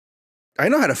I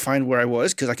know how to find where I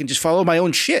was because I can just follow my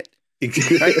own shit.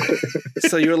 Right?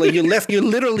 So you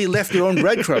literally left your own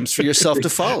breadcrumbs for yourself to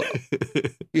follow.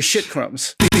 Your shit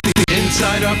crumbs.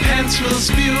 Inside our pants will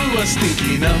spew a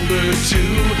stinky number 2.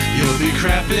 You'll be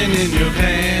crapping in your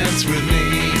pants with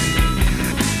me.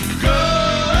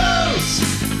 Gross!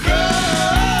 Gross!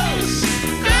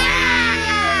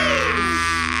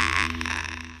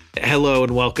 Hello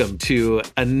and welcome to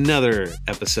another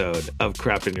episode of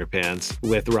Crap in Your Pants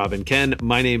with Rob and Ken.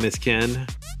 My name is Ken.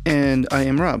 And I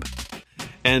am Rob.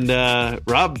 And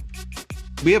Rob,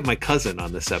 we have my cousin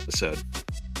on this episode.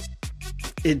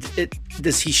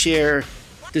 Does he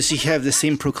have the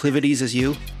same proclivities as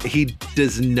you? He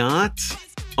does not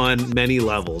on many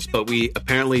levels, but we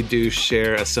apparently do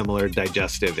share a similar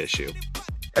digestive issue.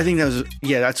 I think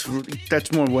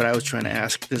that's more what I was trying to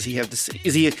ask. Does he have does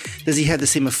he have the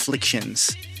same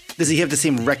afflictions? Does he have the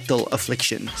same rectal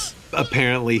afflictions?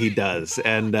 Apparently he does,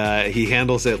 and he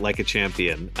handles it like a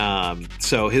champion.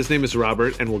 So his name is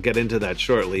Robert, and we'll get into that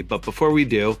shortly. But before we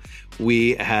do,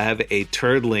 we have a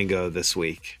turd lingo this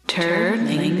week. Turd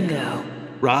lingo.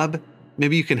 Rob,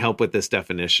 maybe you can help with this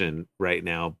definition right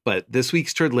now, but this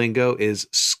week's turd lingo is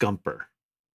scumper.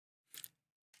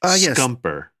 Yes.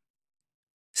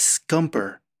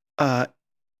 Scumper.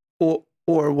 Or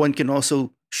one can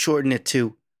also shorten it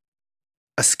to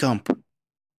a scump.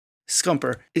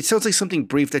 Scumper. It sounds like something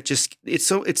brief that just it's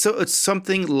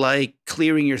something like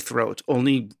clearing your throat,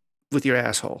 only with your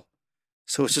asshole.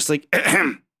 So it's just like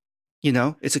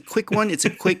it's a quick one. It's a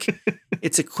quick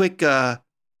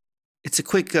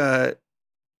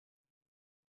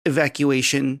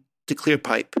evacuation to clear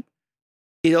pipe.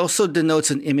 It also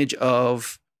denotes an image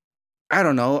of, I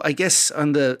don't know, I guess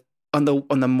on the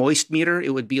moist meter,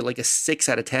 it would be like a 6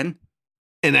 out of 10.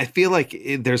 And I feel like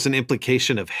there's an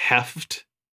implication of heft,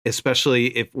 especially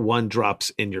if one drops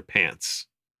in your pants.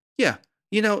 Yeah.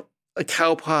 A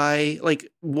cow pie, like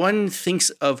one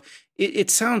thinks of, it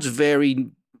sounds very,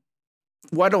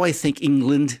 why do I think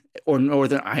England or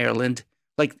Northern Ireland?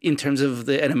 Like in terms of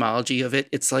the etymology of it,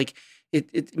 it's like,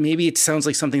 maybe it sounds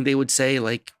like something they would say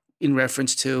like in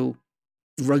reference to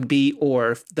rugby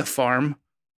or the farm.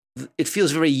 It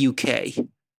feels very UK.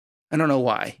 I don't know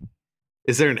why.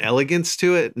 Is there an elegance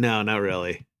to it? No, not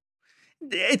really.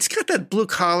 It's got that blue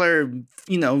collar,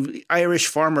 Irish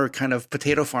farmer kind of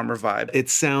potato farmer vibe. It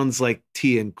sounds like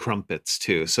tea and crumpets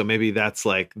too. So maybe that's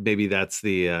the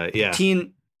Tea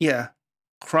and,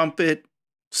 crumpet,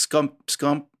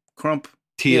 crump.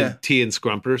 Tea and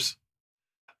scrumpers.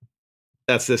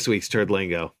 That's this week's turd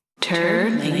lingo.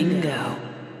 Turd lingo.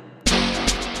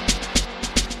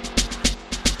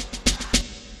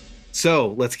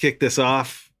 So let's kick this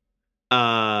off.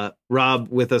 Rob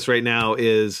with us right now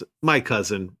is my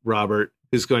cousin, Robert,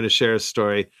 who's going to share a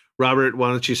story. Robert, why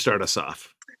don't you start us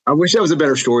off? I wish I was a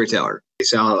better storyteller.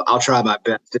 So I'll try my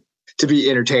best to be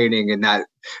entertaining and not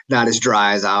as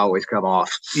dry as I always come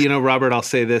off. Robert, I'll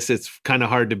say this. It's kind of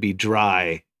hard to be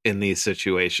dry in these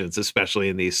situations, especially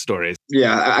in these stories.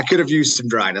 Yeah, I could have used some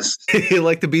dryness.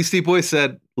 Like the Beastie Boys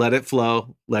said, let it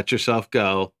flow, let yourself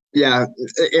go. Yeah.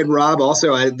 And Rob,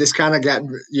 also, this kind of got,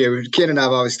 Ken and I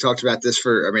have always talked about this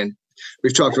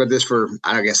we've talked about this for,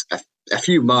 I guess, a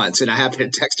few months. And I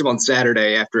happened to text him on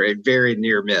Saturday after a very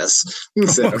near miss.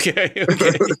 So, Okay.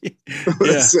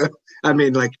 Yeah. So,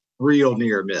 like real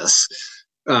near miss.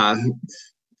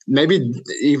 Maybe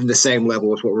even the same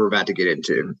level as what we're about to get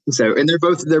into. So, and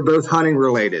they're both hunting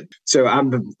related. So I'm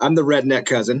the redneck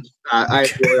cousin. I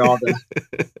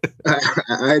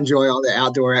enjoy all the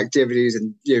outdoor activities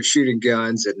and shooting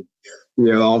guns and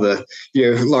all the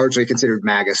largely considered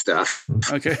MAGA stuff.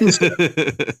 Okay.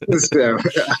 So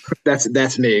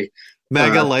that's me.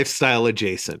 MAGA lifestyle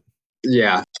adjacent.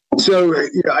 Yeah. So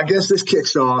I guess this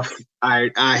kicks off. I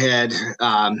had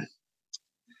I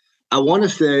want to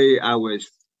say I was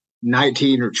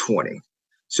 19 or 20.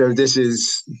 So this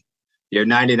is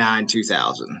 99,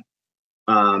 2000.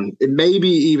 It may be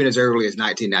even as early as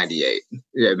 1998.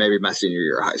 Yeah, maybe my senior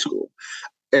year of high school.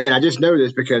 And I just know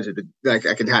this because of I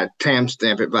can kind of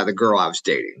timestamp it by the girl I was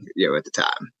dating, at the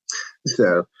time.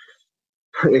 So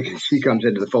she comes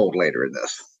into the fold later in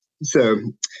this. So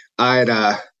I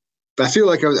feel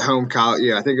like I was at home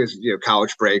college. I think it was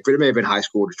college break, but it may have been high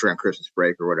school just around Christmas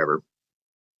break or whatever.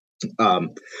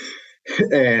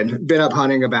 And been up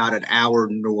hunting about an hour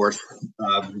north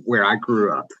of where I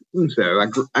grew up. So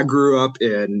I grew up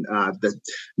in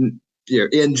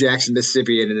in Jackson,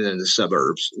 Mississippi, and then in the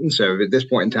suburbs. So at this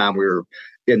point in time, we were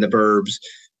in the burbs.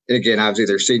 And again, I was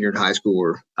either senior in high school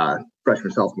or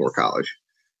freshman, sophomore college.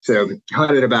 So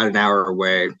hunted about an hour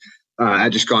away. I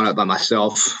just gone up by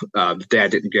myself.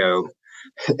 Dad didn't go.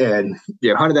 and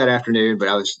hunted that afternoon. But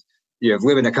I was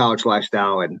living a college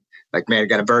lifestyle, and like, man, I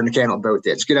got to burn the candle on both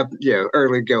ends. Get up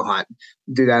early, go hunt,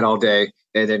 do that all day,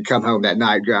 and then come home that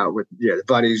night, go out with the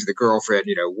buddies, the girlfriend,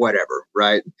 whatever,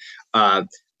 right? And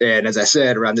as I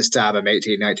said, around this time, I'm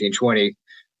 18, 19, 20.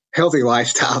 Healthy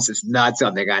lifestyles is not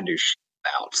something I knew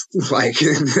about. Like,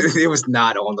 it was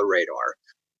not on the radar.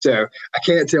 So I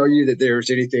can't tell you that there's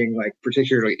anything like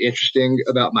particularly interesting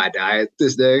about my diet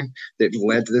this day that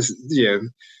led to this,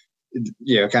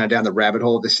 kind of down the rabbit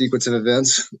hole of the sequence of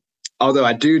events. Although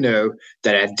I do know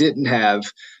that I didn't have,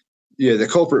 the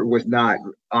culprit was not,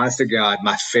 honest to God,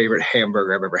 my favorite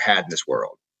hamburger I've ever had in this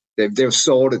world. They were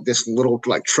sold at this little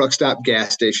like truck stop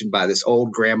gas station by this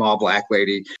old grandma black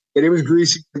lady. And it was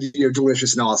greasy,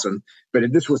 delicious and awesome. But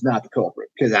this was not the culprit,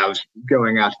 because I was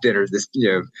going out to dinner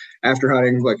after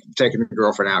hunting, like taking the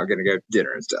girlfriend out, going to go to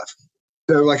dinner and stuff.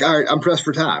 So like, all right, I'm pressed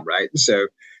for time, right? So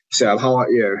I'm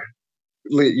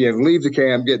leave the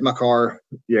camp, get in my car,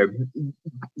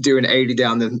 doing 80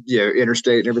 down the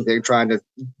interstate and everything, trying to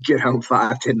get home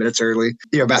 5-10 minutes early.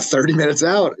 About 30 minutes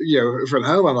out, from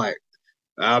home, I'm like,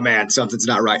 oh man, something's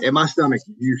not right. And my stomach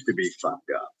used to be fucked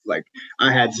up. Like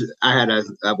I had a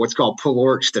what's called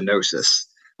pyloric stenosis.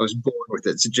 I was born with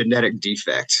it. It's a genetic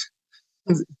defect.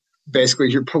 Basically,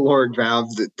 your pyloric valve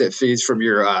that feeds from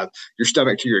your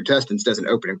stomach to your intestines doesn't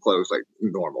open and close like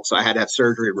normal. So I had to have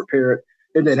surgery to repair it,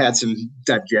 and then had some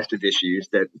digestive issues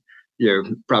that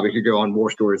probably could go on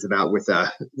more stories about with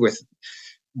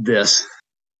this.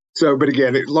 So, but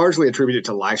again, it largely attributed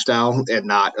to lifestyle and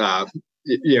not.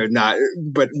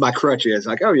 But my crutch is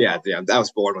like, oh yeah, I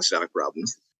was born with stomach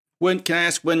problems. When can I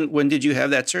ask when did you have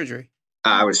that surgery?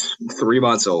 I was 3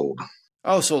 months old.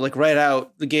 Oh, so like right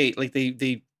out the gate, like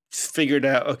they figured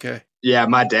out. Okay. Yeah,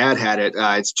 my dad had it.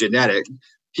 It's genetic.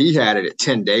 He had it at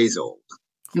 10 days old.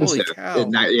 Holy cow!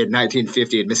 In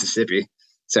 1950 in Mississippi.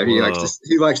 So he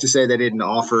likes to say they didn't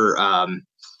offer.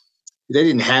 They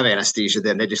didn't have anesthesia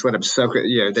then. They just let him soak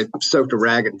it. They soaked a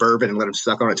rag in bourbon and let him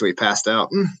suck on it until he passed out.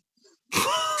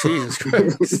 Jesus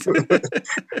Christ.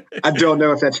 I don't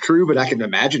know if that's true, but I can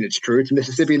imagine it's true. It's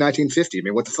Mississippi 1950. I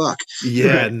mean, what the fuck?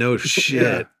 Yeah, no shit.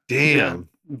 Yeah. Damn.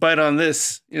 Yeah. Bite on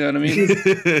this. You know what I mean?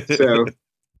 So,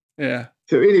 yeah.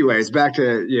 So anyways, back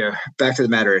to the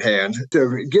matter at hand. So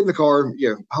get in the car,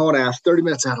 hauling ass, 30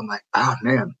 minutes out. I'm like, oh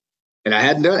man. And I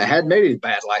hadn't made any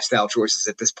bad lifestyle choices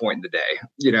at this point in the day.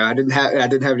 I didn't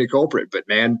have any culprit, but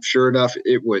man, sure enough,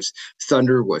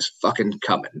 thunder was fucking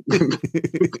coming.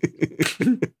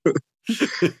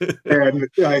 And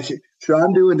so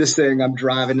I'm doing this thing. I'm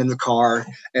driving in the car,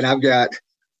 and I've got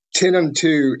 10 on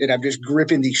 2, and I'm just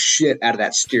gripping the shit out of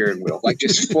that steering wheel, like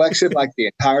just flexing like the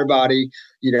entire body,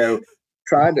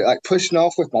 trying to like pushing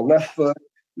off with my left foot.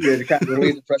 To kind of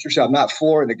relieve the pressure, so I'm not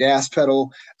flooring the gas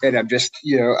pedal, and I'm just,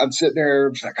 I'm sitting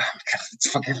there, just like, oh, God, it's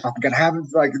fucking gonna happen.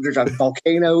 Like there's a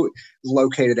volcano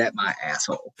located at my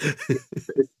asshole.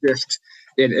 It's just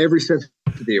in every sense,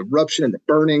 the eruption and the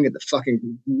burning and the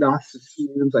fucking noxious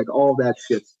fumes, like all that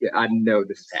shit. Yeah, I know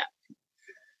this is happening.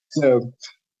 So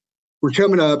we're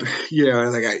coming up,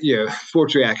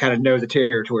 fortunately, I kind of know the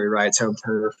territory, right? It's home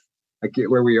turf. I get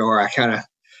where we are.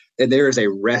 And there is a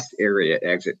rest area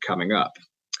exit coming up.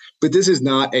 But this is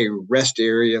not a rest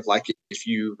area of like if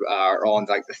you are on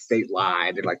like the state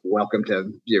line and like welcome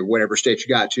to whatever state you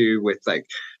got to with like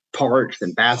parks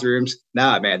and bathrooms.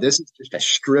 Nah, man, this is just a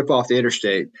strip off the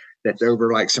interstate that's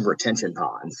over like some retention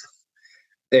ponds,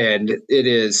 and it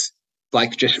is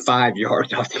like just 5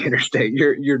 yards off the interstate.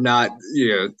 You're not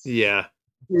Yeah.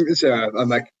 So I'm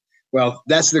like, well,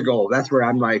 that's the goal. That's where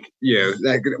I'm like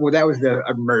that was the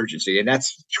emergency, and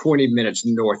that's 20 minutes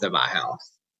north of my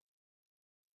house.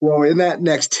 Well, in that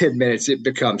next 10 minutes, it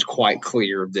becomes quite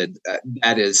clear that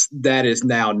that is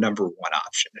now number one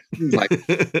option. Like,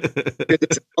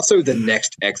 it's also the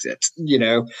next exit,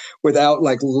 without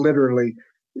like literally,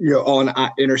 on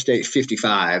Interstate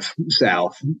 55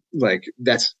 South. Like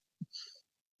that's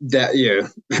that,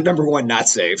 number one, not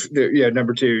safe.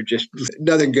 Number two, just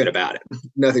nothing good about it.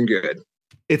 Nothing good.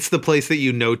 It's the place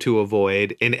that to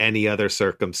avoid in any other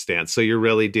circumstance. So you're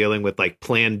really dealing with like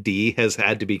plan D has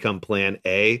had to become plan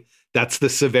A. That's the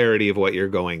severity of what you're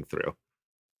going through.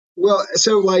 Well,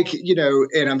 so like,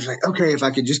 and I'm just like, okay, if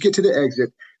I could just get to the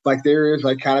exit, like there is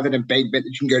like kind of an embankment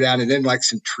that you can go down and then like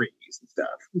some trees and stuff.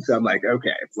 So I'm like,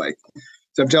 okay,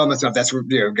 so I'm telling myself that's where,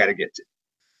 got to get to.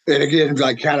 And again,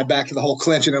 like kind of back to the whole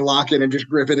clenching and locking and just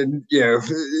gripping and,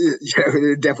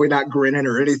 definitely not grinning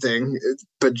or anything,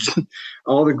 but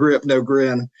all the grip, no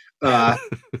grin.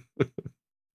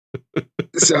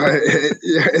 So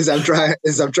as I'm trying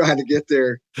to get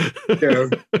there,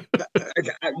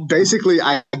 basically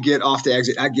I get off the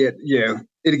exit. I get,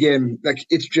 it again, like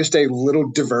it's just a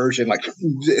little diversion, like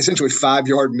essentially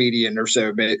 5-yard median or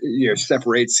so,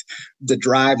 separates the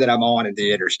drive that I'm on and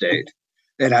the interstate.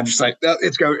 And I'm just like, oh,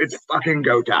 it's fucking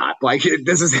go time. Like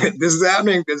this is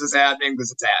happening.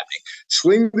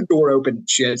 Sling the door open,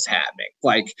 shit's happening.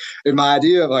 Like in my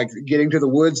idea of like getting to the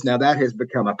woods, now that has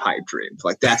become a pipe dream.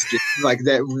 Like that's just like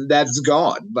that's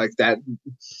gone. Like that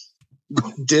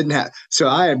didn't happen. So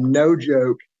I am no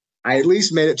joke. I at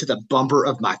least made it to the bumper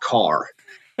of my car.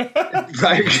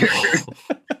 Like,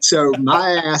 so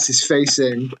my ass is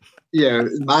facing,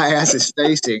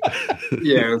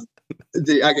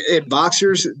 in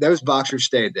boxers, those boxers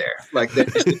stayed there. Like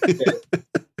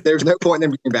there's no point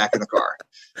in them getting back in the car.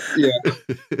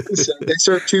 So they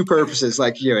serve two purposes.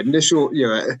 Like they were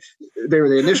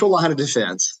the initial line of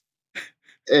defense,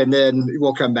 and then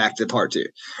we'll come back to part two.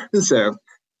 And so,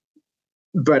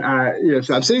 but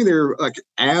so I'm sitting there like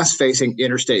ass facing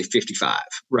Interstate 55,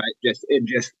 right?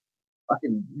 Just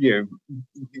fucking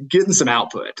getting some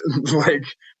output, like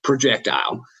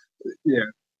projectile.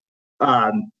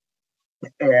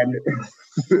 And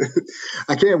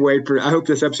I can't wait I hope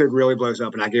this episode really blows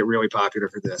up and I get really popular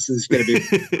for this. This is going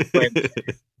to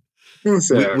be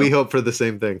so, we hope for the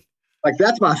same thing. Like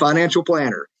that's my financial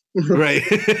planner. Right.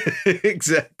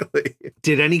 Exactly.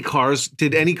 Did any cars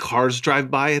drive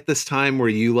by at this time? Were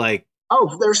you like,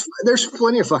 oh, there's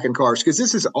plenty of fucking cars, because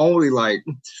this is only like,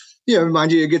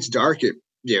 mind you, it gets dark at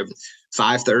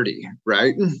 5:30,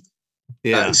 right?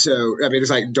 Yeah. So I mean,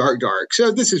 it's like dark.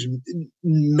 So this is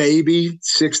maybe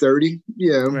 6:30,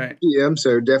 right. p.m.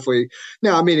 So definitely.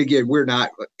 Now, I mean, again, we're not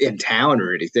in town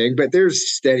or anything, but there's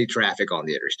steady traffic on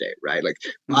the interstate, right? Like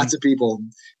lots of people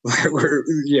were,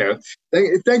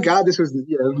 thank God this was,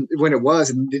 when it was,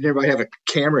 and didn't everybody have a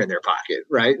camera in their pocket,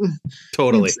 right?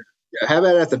 Totally. So, how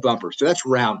about at the bumper? So that's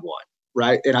round one,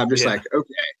 right? And I'm just like,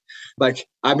 okay, like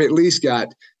I'm at least I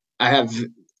have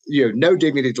no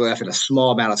dignity left and a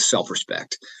small amount of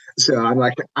self-respect. So I'm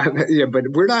like, but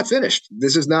we're not finished.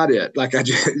 This is not it. Like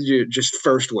just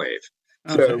first wave.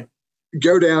 Okay. So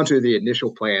go down to the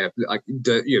initial plan, like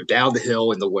down the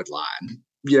hill in the wood line,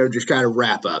 just kind of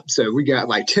wrap up. So we got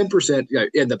like 10%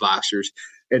 in the boxers.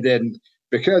 And then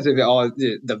because of all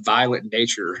the violent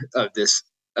nature of this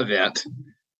event,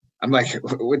 I'm like,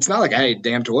 it's not like I had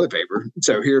damn toilet paper.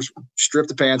 So here's strip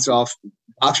the pants off.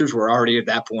 Boxers were already at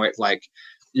that point, like,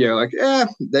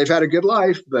 they've had a good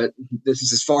life, but this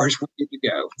is as far as we need to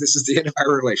go. This is the end of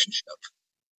our relationship.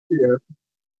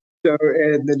 So,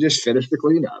 and then just finish the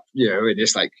cleanup, and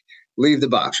just like leave the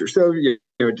boxer. So,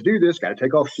 to do this, got to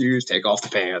take off shoes, take off the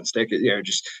pants, take it,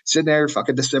 just sitting there,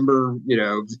 fucking December,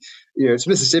 it's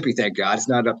Mississippi, thank God. It's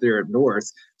not up there up north.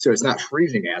 So it's not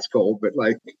freezing ass cold, but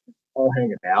like all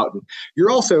hanging out. And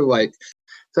you're also like,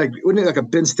 it's like, wouldn't it like a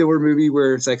Ben Stiller movie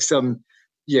where it's like some,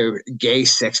 gay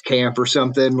sex camp or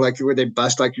something, like where they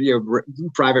bust like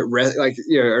private rest, like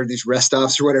or these rest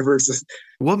stops or whatever. It's just,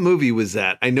 what movie was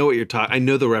that? I know what you're talking. I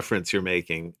know the reference you're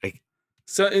making.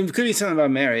 So it could be something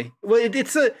about Mary. Well,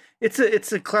 it's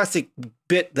a classic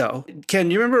bit though.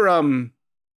 Ken, you remember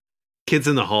Kids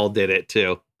in the Hall did it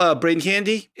too. Brain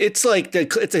Candy. It's like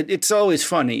it's always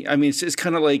funny. I mean, it's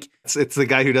kind of like it's the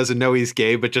guy who doesn't know he's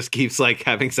gay but just keeps like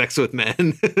having sex with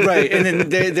men, right?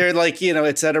 And then they're like,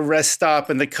 it's at a rest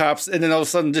stop and the cops, and then all of a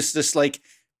sudden just like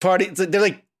party. They're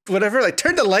like whatever, like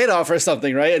turn the light off or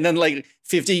something, right? And then like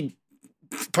 50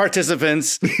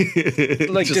 participants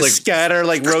like just like scatter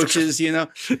like roaches, Yeah,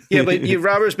 but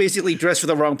Robert's basically dressed for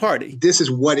the wrong party. This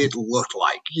is what it looked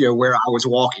like, where I was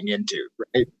walking into,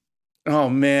 right? Oh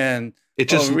man. It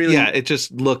just really? Yeah, it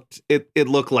just looked it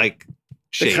looked like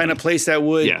shady. The kind of place that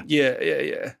would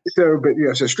yeah. So but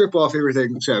so strip off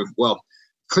everything. So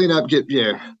clean up, get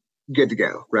good to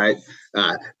go, right?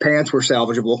 Pants were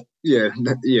salvageable.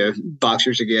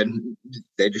 Boxers again,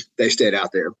 they stayed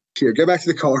out there. Go back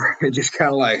to the car and just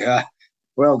kind of like,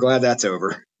 glad that's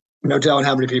over. No telling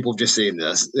how many people have just seen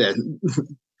this.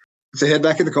 So head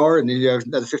back in the car and then you have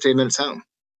another 15 minutes home.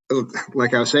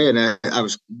 Like I was saying,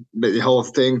 the whole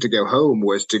thing to go home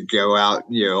was to go out,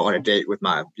 on a date with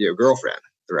my girlfriend,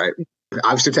 right?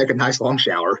 I was to take a nice long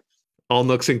shower. All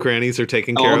nooks and crannies are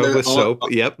taken care of with soap.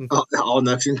 Yep. All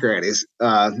nooks and crannies.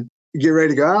 Get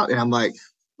ready to go out, and I'm like,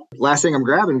 last thing I'm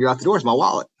grabbing to go out the door is my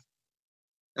wallet.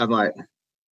 I'm like,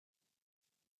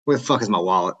 where the fuck is my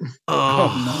wallet?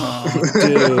 Oh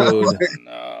no, dude.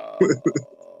 No.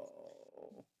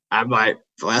 I'm like,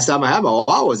 the last time I had my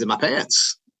wallet was in my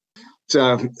pants.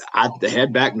 So I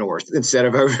head back north instead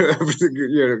of over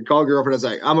call girlfriend. I was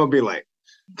like, I'm gonna be late.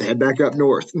 head back up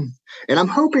north. And I'm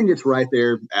hoping it's right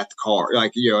there at the car, like,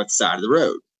 at the side of the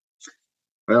road.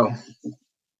 Well,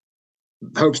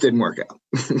 hopes didn't work out.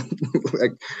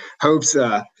 Like hopes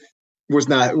was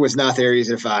not there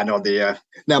easy to find on the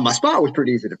now my spot was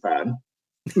pretty easy to find.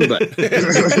 But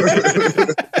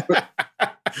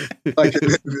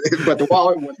but the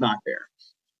wallet was not there.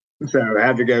 So I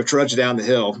had to go trudge down the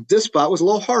hill. This spot was a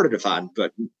little harder to find,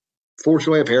 but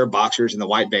fortunately a pair of boxers and the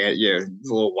white band, the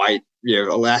little white,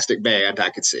 elastic band I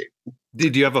could see.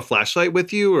 Did you have a flashlight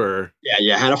with you, or?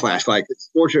 Yeah, I had a flashlight.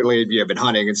 Fortunately, been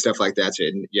hunting and stuff like that,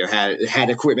 and had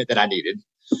equipment that I needed.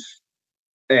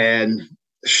 And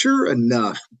sure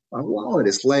enough, my wallet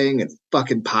is laying in a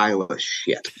fucking pile of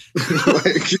shit.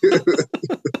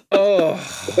 Oh,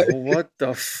 what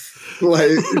the?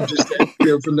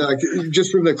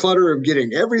 Just from the clutter of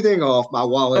getting everything off my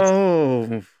wallet.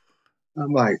 Oh,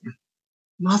 I'm like,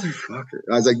 motherfucker!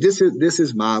 I was like, this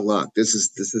is my luck. This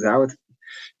is how it's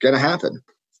gonna happen.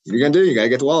 What are you gonna do? You gotta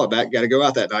get the wallet back. You gotta go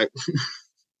out that night.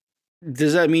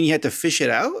 Does that mean you had to fish it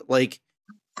out? Like,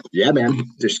 yeah, man,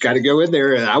 just got to go in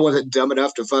there. And I wasn't dumb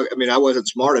enough to I wasn't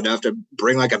smart enough to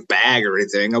bring like a bag or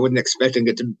anything. I wasn't expecting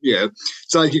it to,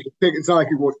 it's not like it's not like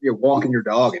you're walking your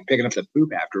dog and picking up the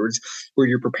poop afterwards where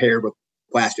you're prepared with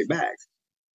plastic bags.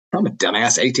 I'm a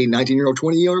dumbass 18, 19-year-old,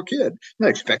 20-year-old kid. I'm not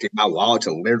expecting my wallet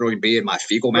to literally be in my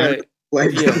fecal matter.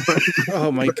 Right.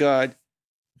 Oh my God.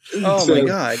 Oh my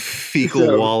God.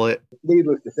 Fecal wallet.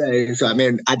 Needless to say, so I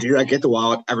get the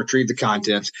wallet, I retrieve the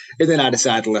contents, and then I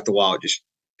decide to let the wallet just,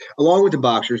 along with the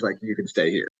boxers, like, you can stay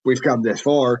here. We've come this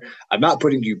far. I'm not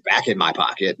putting you back in my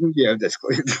pocket. I'm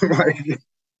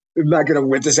not going to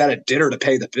whip this out at dinner to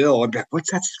pay the bill. I'm like,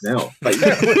 what's that smell? Like,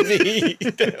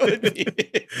 That would be.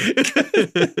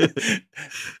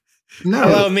 no.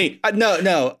 Allow me.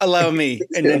 No, allow me.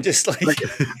 And then just like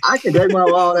I can take my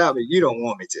wallet out, but you don't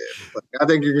want me to. I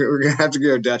think we're going to have to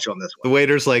go Dutch on this The one.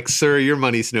 waiter's like, sir, your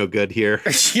money's no good here.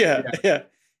 yeah.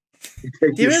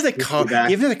 Give me the card. back.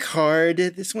 Give me the card.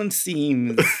 This one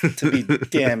seems to be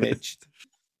damaged.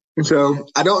 So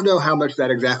I don't know how much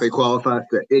that exactly qualifies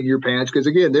to in your pants, because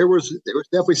again, there was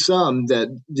definitely some that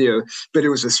but it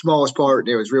was the smallest part,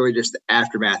 and it was really just the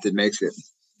aftermath that makes it.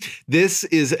 This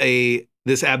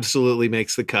absolutely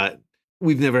makes the cut.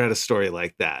 We've never had a story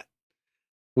like that,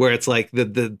 where it's like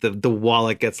the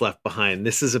wallet gets left behind.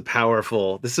 This is a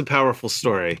powerful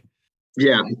story.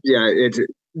 Yeah. It's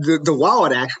the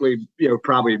wallet actually,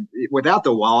 probably without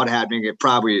the wallet happening, it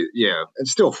probably,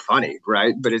 it's still funny,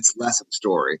 right? But it's less of a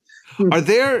story. Are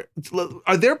there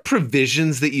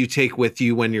provisions that you take with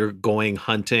you when you're going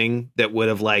hunting that would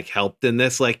have like helped in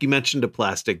this? Like you mentioned a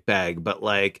plastic bag, but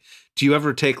like, do you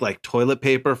ever take like toilet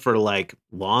paper for like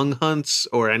long hunts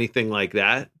or anything like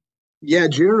that? Yeah,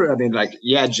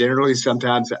 generally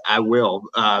sometimes I will.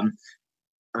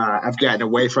 I've gotten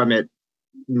away from it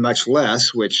much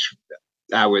less, which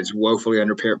I was woefully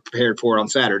underprepared for on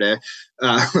Saturday.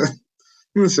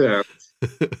 So,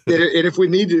 and if we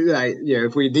need to,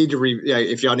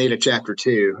 if y'all need a chapter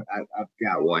 2, I've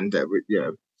got one that would,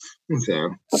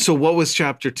 So what was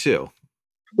chapter 2?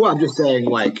 Well, I'm just saying,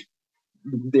 like,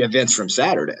 the events from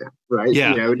Saturday, right?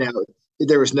 Yeah. Now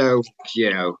there was no,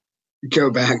 go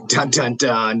back,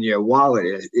 dun,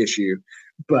 wallet issue,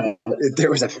 but there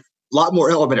was a lot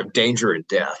more element of danger and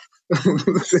death.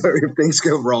 So if things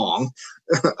go wrong,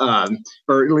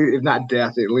 or at least, if not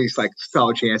death, at least like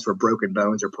solid chance for broken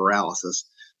bones or paralysis.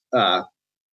 So,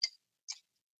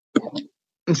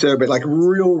 but like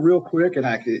real quick, and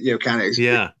I could, kind of,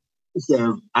 yeah.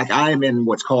 So I am in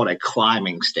what's called a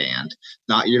climbing stand.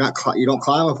 You don't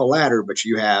climb up a ladder, but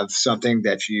you have something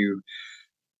that you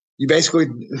basically,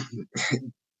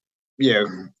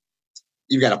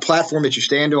 you've got a platform that you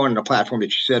stand on and a platform that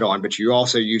you sit on, but you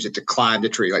also use it to climb the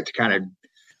tree, like to kind of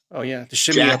to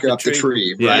shimmy jack up the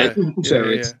tree, right? Yeah. So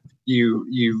it's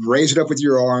you raise it up with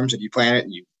your arms and you plant it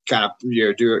and you kind of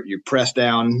do it. You press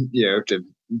down, to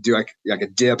do like a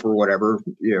dip or whatever,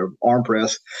 arm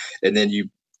press, and then you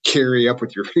carry up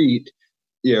with your feet,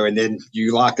 and then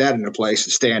you lock that into place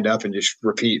and stand up and just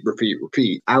repeat.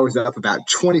 I was up about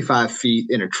 25 feet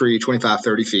in a tree, 25,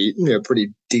 30 feet,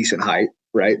 pretty decent height.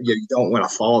 Right. You don't want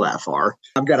to fall that far.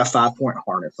 I've got a 5-point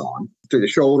harness on through the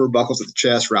shoulder, buckles at the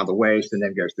chest, around the waist, and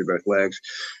then goes through both legs.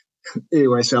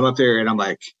 Anyway, so I'm up there and I'm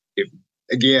like, it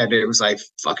was like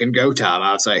fucking go time.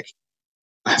 I was like,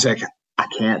 I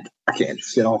can't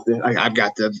sit off this. I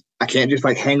can't just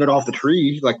like hang it off the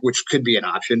tree, like, which could be an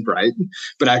option, right?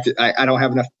 But I don't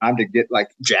have enough time to get like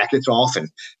jackets off and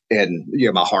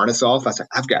my harness off. I was like,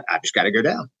 I just got to go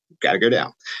down. Got to go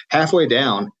down. Halfway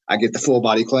down, I get the full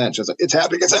body clench. I was like, it's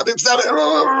happening.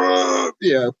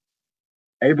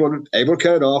 able to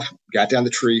cut it off, got down the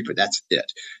tree, but that's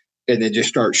it. And then just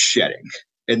start shedding.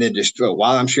 And then just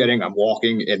while I'm shedding, I'm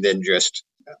walking, and then just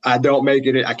I don't make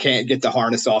it. I can't get the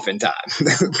harness off in time.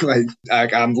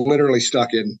 I'm literally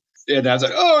stuck in. And I was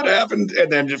like, oh, it happened,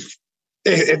 and then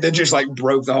just like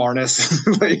broke the harness,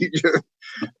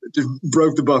 just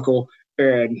broke the buckle,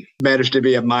 and managed to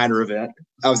be a minor event.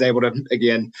 I was able to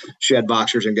again shed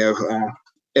boxers and go,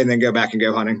 and then go back and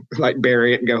go hunting, like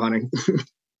bury it and go hunting.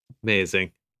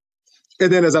 Amazing.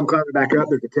 And then as I'm climbing back up,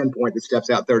 there's a 10-point that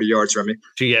steps out 30 yards from me.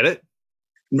 Did you get it?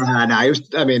 Nah. It was,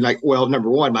 I mean, like, well, number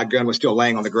one, my gun was still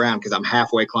laying on the ground because I'm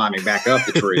halfway climbing back up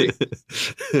the tree.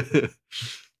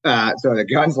 So the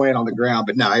gun's laying on the ground,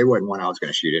 but no, it wasn't one I was going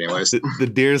to shoot anyways. The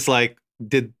deer's like,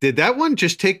 did that one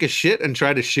just take a shit and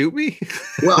try to shoot me?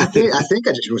 Well, I think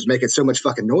I just was making so much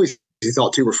fucking noise. He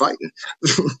thought two were fighting.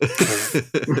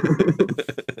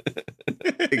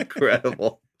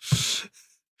 Incredible.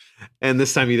 And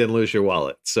this time you didn't lose your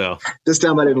wallet. So this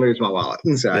time I didn't lose my wallet.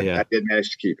 And so yeah. I did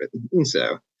manage to keep it. And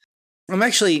so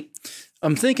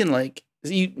I'm thinking like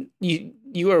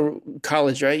you were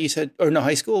college, right? You said, or no,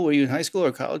 high school? Were you in high school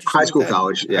or college? High school,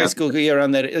 college. Yeah. High school, yeah,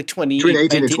 around that, like 20, between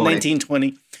 18 and 20. 19, 20.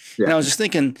 Yeah. And I was just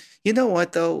thinking, you know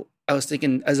what though? I was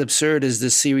thinking, as absurd as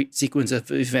this sequence of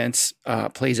events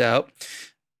plays out,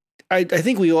 I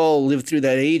think we all lived through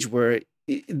that age where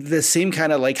the same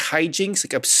kind of like hijinks,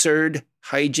 like absurd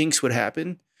hijinks would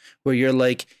happen, where you're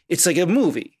like, it's like a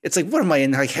movie. It's like, what am I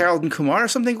in, like Harold and Kumar or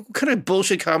something? What kind of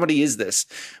bullshit comedy is this?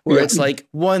 Where it's like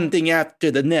one thing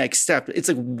after the next step. It's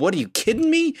like, what, are you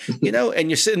kidding me? You know, and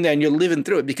you're sitting there and you're living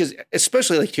through it, because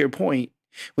especially like to your point,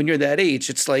 when you're that age,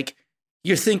 it's like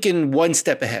you're thinking one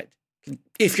step ahead,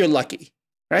 if you're lucky,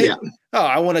 right? Yeah. Oh,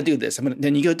 I want to do this.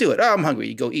 Then you go do it. Oh, I'm hungry.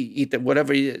 You go eat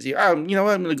whatever it is. You know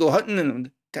what? I'm going to go hunting and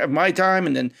have my time,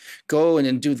 and then go and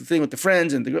then do the thing with the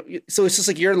friends. So it's just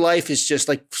like your life is just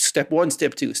like step one,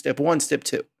 step two, step one, step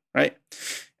two, right?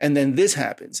 And then this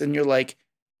happens, and you're like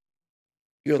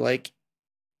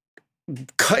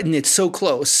cutting it so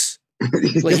close.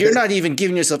 Like you're not even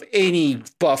giving yourself any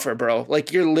buffer, bro.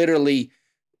 Like you're literally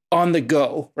on the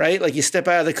go, right? Like you step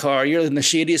out of the car, you're in the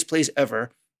shadiest place ever.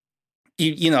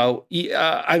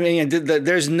 I mean,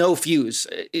 there's no fuse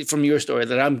from your story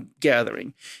that I'm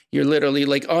gathering. You're literally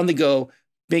like on the go,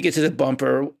 make it to the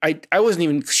bumper. I wasn't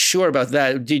even sure about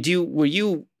that. Were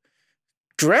you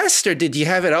dressed, or did you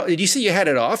have it out? Did you say you had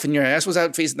it off and your ass was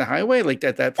out facing the highway like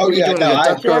that? Oh yeah, no,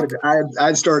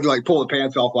 I started like pull the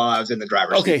pants off while I was in the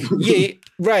driver's seat. Okay,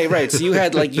 yeah, right. So you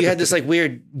had this like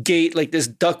weird gait, like this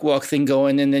duck walk thing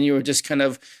going, and then you were just kind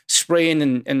of spraying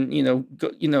and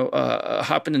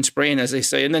hopping and spraying, as they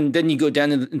say, and then you go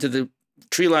down into the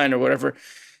tree line or whatever,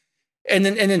 and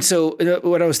then so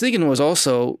what I was thinking was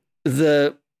also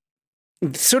the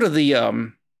sort of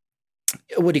the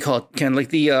what do you call it? Kind of like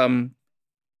the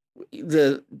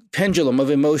pendulum of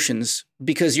emotions,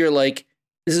 because you're like,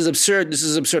 this is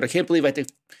absurd. I can't believe I have to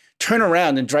turn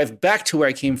around and drive back to where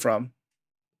I came from.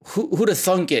 Who'd have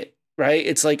thunk it, right?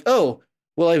 It's like, oh,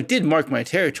 well, I did mark my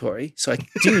territory, so I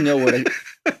do know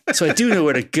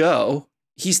where to go.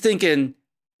 He's thinking,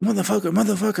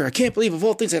 motherfucker, I can't believe of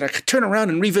all things that I could turn around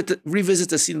and revisit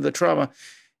the scene of the trauma.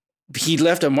 He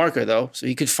left a marker though, so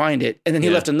he could find it. And then he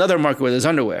left another marker with his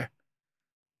underwear.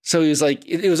 So he was like,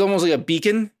 it was almost like a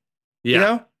beacon. Yeah. You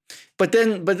know, but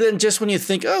then just when you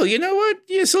think, oh, you know what,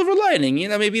 silver lining,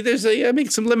 maybe there's make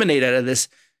some lemonade out of this.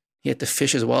 He had to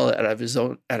fish his wallet out of his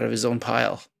own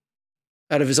pile,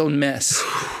 out of his own mess.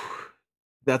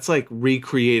 That's like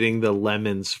recreating the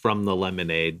lemons from the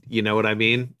lemonade. You know what I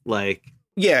mean? Like,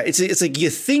 yeah, it's like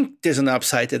you think there's an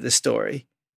upside to this story,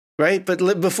 right?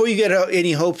 But before you get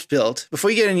any hopes built, before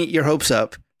you get your hopes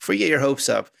up,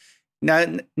 now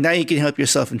you can help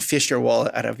yourself and fish your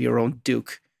wallet out of your own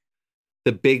Duke.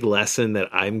 The big lesson that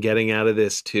I'm getting out of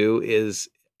this too is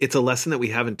it's a lesson that we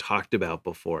haven't talked about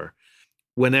before.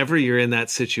 Whenever you're in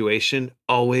that situation,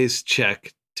 always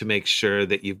check to make sure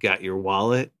that you've got your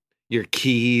wallet, your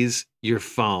keys, your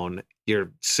phone, your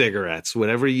cigarettes,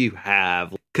 whatever you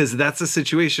have. Because that's a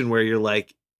situation where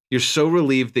you're so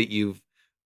relieved that you've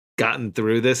gotten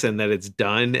through this and that it's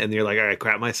done. And you're like, all right,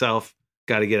 crap myself.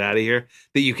 Got to get out of here,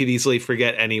 that you could easily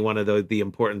forget any one of the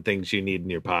important things you need in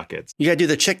your pockets. You got to do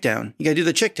the check down.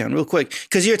 Real quick,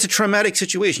 because it's a traumatic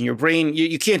situation. Your brain,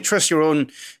 you can't trust your own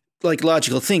like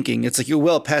logical thinking. It's like you're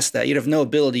well past that. You have no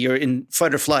ability. You're in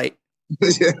fight or flight.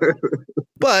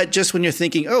 But just when you're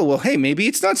thinking, oh, well, hey, maybe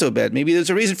it's not so bad. Maybe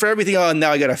there's a reason for everything. Oh,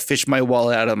 now I got to fish my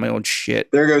wallet out of my own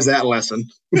shit. There goes that lesson.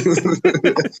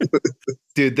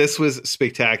 Dude, this was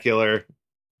spectacular.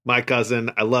 My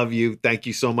cousin, I love you. Thank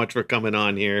you so much for coming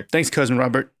on here. Thanks, cousin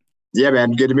Robert. Yeah,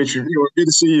 man. Good to meet you. Good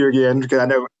to see you again because I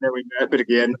know we met, but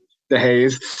again, the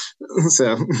haze.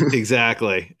 So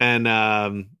Exactly. And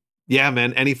yeah,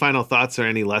 man, any final thoughts or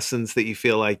any lessons that you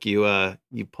feel like you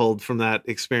pulled from that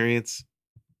experience?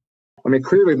 I mean,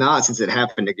 clearly not, since it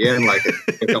happened again like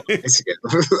a couple of days ago.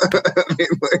 I mean,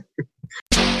 like,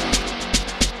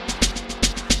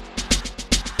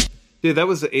 dude,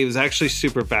 it was actually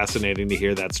super fascinating to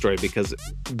hear that story because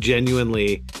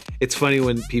genuinely, it's funny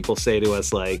when people say to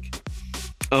us like,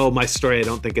 "Oh, my story, I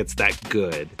don't think it's that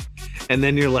good." And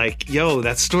then you're like, "Yo,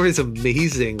 that story's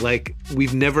amazing." Like,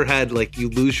 we've never had like you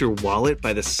lose your wallet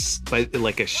by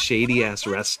like a shady ass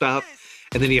rest stop,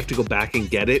 and then you have to go back and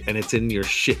get it, and it's in your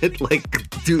shit. Like,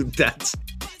 dude,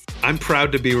 I'm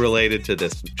proud to be related to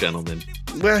this gentleman.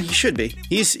 Well, he should be.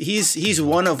 He's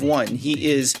one of one.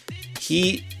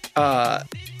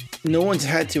 No one's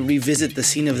had to revisit the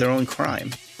scene of their own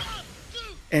crime,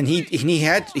 and he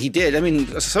did. I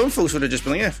mean, some folks would have just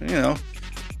been like,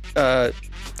 yeah,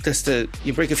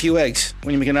 you break a few eggs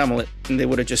when you make an omelet, and they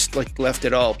would have just like left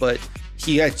it all. But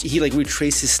he like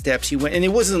retraced his steps. He went, and it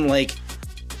wasn't like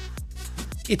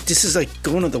this is like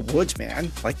going to the woods, man.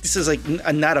 Like, this is like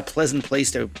not a pleasant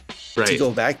place to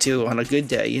go back to on a good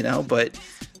day, you know. But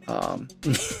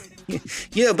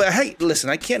yeah, but hey, listen,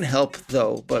 I can't help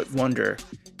though but wonder.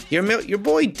 Your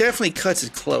boy definitely cuts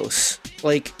it close.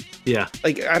 Like, yeah,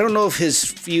 like I don't know if his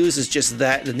fuse is just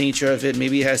that, the nature of it.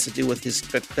 Maybe it has to do with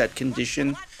that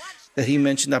condition that he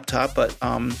mentioned up top. But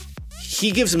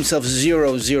he gives himself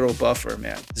zero buffer,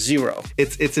 man. Zero.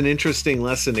 It's an interesting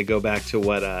lesson to go back to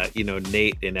what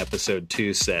Nate in episode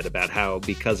 2 said about how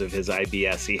because of his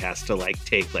IBS he has to like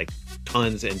take like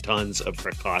tons and tons of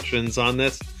precautions on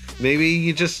this. Maybe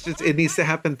it needs to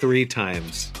happen 3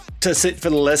 times to sit for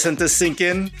the lesson to sink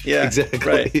in. Yeah, exactly.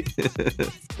 Right.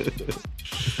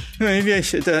 Maybe I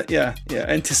should,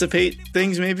 anticipate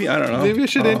things. Maybe, I don't know. Maybe I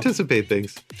should anticipate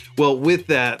things. Well, with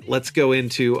that, let's go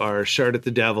into our Shard at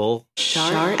the Devil.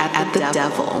 Shard at the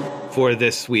Devil for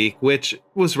this week, which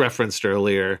was referenced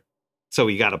earlier, so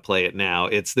we got to play it now.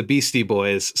 It's the Beastie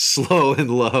Boys' "Slow and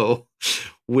Low,"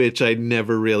 which I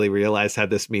never really realized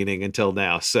had this meaning until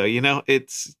now. So,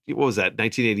 it's, what was that,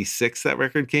 1986 that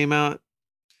record came out?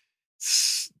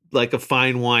 It's like a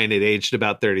fine wine. It aged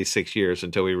about 36 years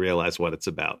until we realized what it's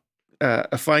about.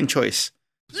 A fine choice.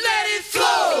 Let it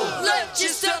flow, let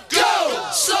yourself go,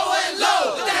 slow and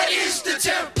low, that is the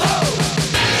tempo.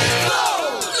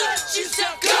 Flow, let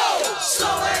yourself go,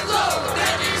 slow and low,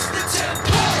 that is the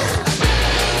tempo.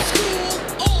 School,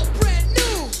 all brand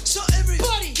new, so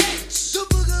everybody gets the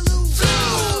boogaloo.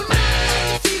 Flow, not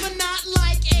like a fever, not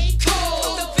like a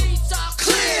cold. The beats are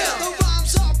clear, the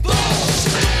rhymes are bold.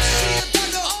 See a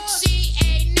thunder, see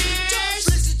a nerd. Just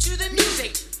listen to the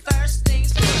music, first things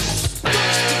first.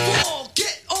 First of all,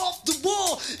 get off the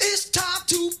wall, it's time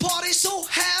to party.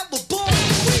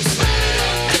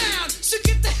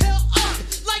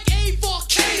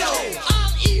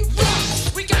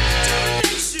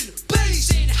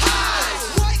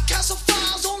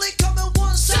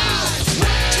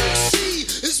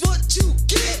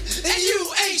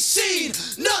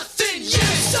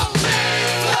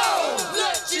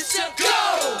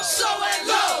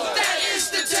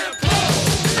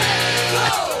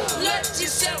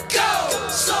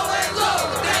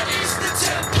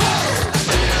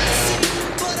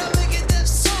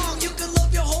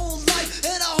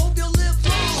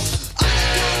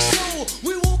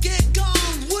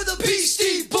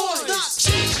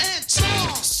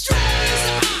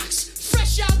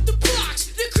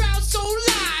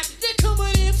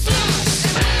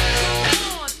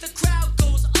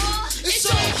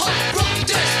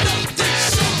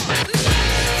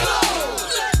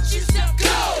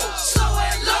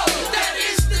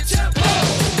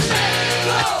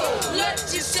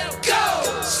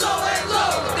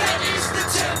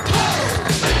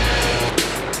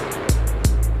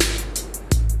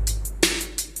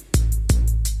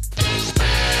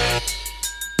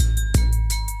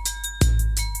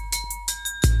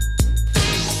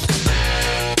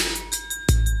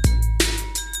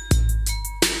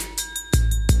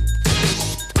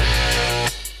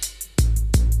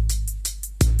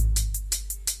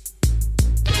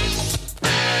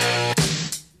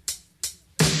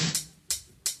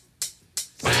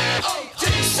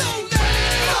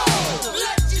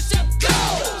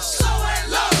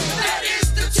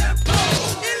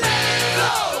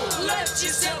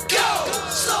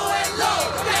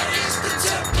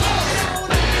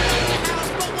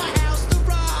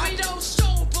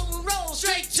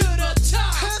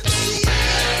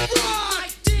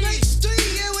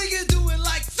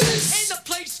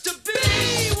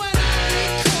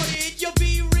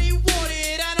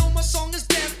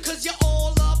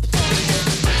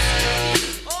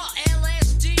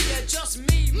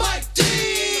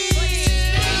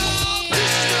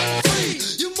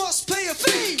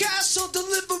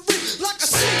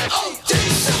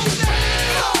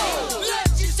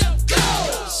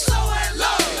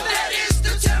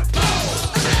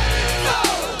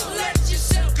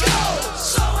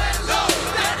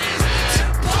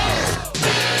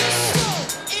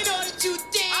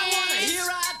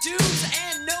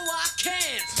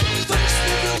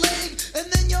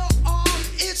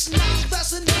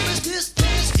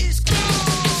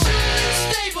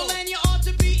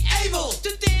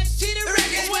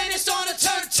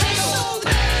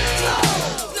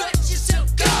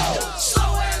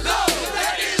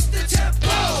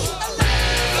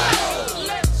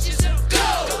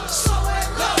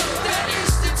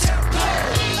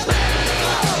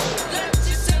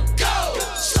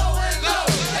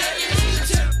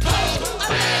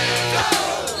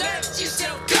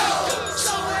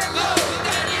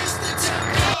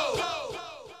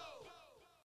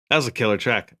 That was a killer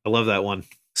track. I love that one.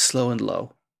 Slow and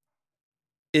low.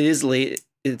 It is late.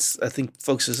 I think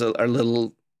folks are a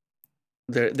little.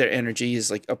 Their energy is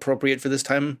like appropriate for this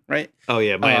time, right? Oh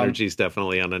yeah, my energy is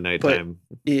definitely on a nighttime.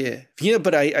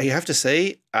 But I have to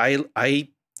say,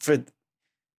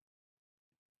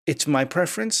 it's my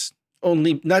preference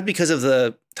only, not because of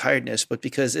the tiredness, but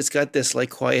because it's got this like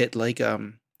quiet like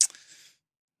NPR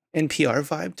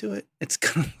vibe to it. It's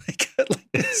kind of like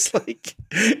this like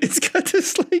it's got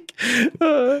this like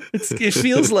it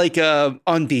feels like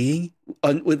On Being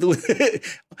with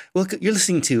well, you're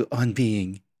listening to On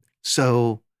Being.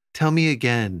 So tell me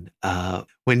again,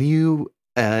 when you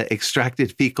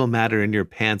extracted fecal matter in your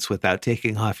pants without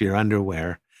taking off your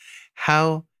underwear,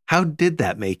 how did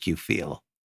that make you feel?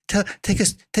 Take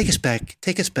us back to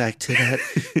that.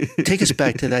 Take us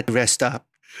back to that rest stop.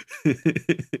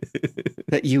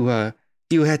 That you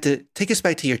had to take us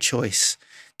back to your choice.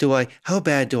 How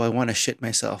bad do I want to shit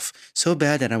myself? So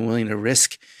bad that I'm willing to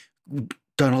risk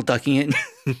Donald ducking it.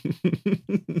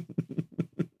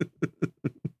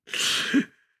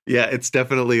 Yeah, it's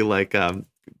definitely like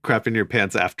crap in your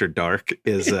pants after dark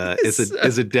is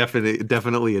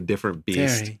definitely a different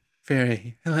beast.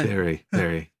 Very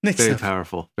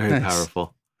Powerful. Very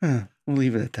powerful. We'll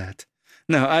leave it at that.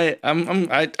 No, I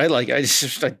like it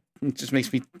just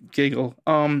makes me giggle.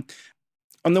 On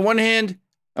the one hand,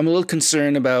 I'm a little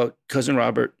concerned about Cousin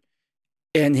Robert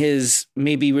and his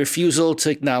maybe refusal to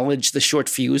acknowledge the short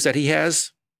fuse that he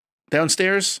has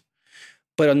downstairs.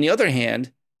 But on the other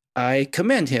hand, I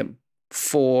commend him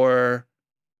for.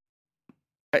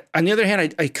 On the other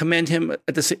hand, I commend him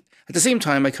at the same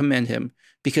time. I commend him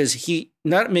because I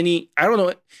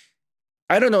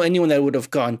don't know anyone that would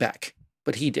have gone back,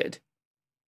 but he did,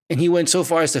 and he went so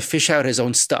far as to fish out his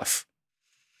own stuff.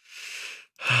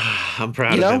 I'm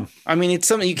proud of him. I mean, it's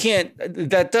something you can't.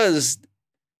 That does.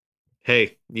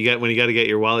 Hey, when you got to get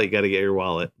your wallet, you got to get your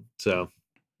wallet. So.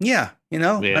 Yeah,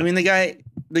 Yeah. I mean, the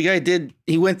guy did.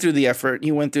 He went through the effort.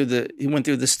 He went through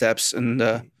the steps, and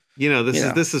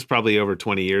this is probably over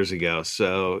 20 years ago.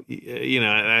 So and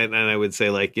I would say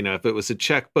like if it was a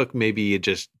checkbook, maybe you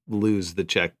just lose the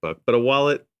checkbook, but a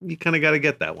wallet, you kind of got to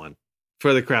get that one.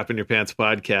 For the Crap in Your Pants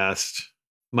podcast,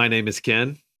 my name is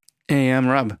Ken. Hey, I'm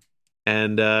Rob.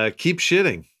 And keep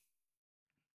shitting.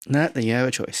 Not that you have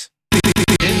a choice.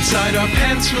 Inside our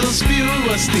pants will spew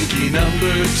a stinky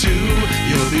number 2.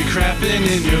 You'll be crapping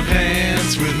in your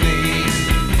pants with me.